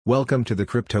Welcome to the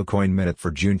Crypto Coin Minute for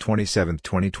June 27,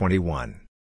 2021.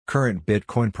 Current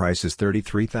Bitcoin price is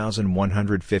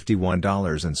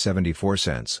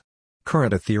 $33,151.74.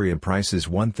 Current Ethereum price is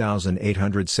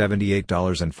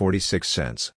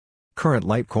 $1,878.46. Current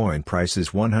Litecoin price is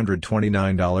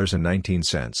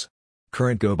 $129.19.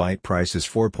 Current GoByte price is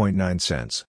 4.9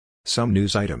 cents. Some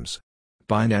news items.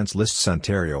 Binance lists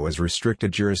Ontario as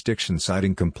restricted jurisdiction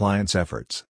citing compliance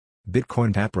efforts.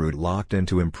 Bitcoin Taproot locked in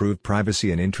to improve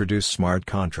privacy and introduce smart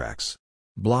contracts.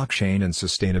 Blockchain and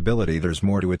sustainability. There's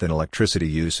more to it than electricity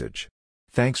usage.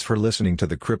 Thanks for listening to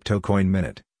the Crypto Coin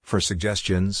Minute. For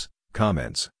suggestions,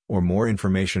 comments, or more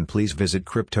information, please visit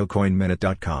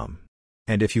cryptocoinminute.com.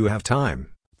 And if you have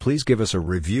time, please give us a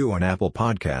review on Apple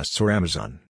Podcasts or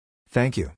Amazon. Thank you.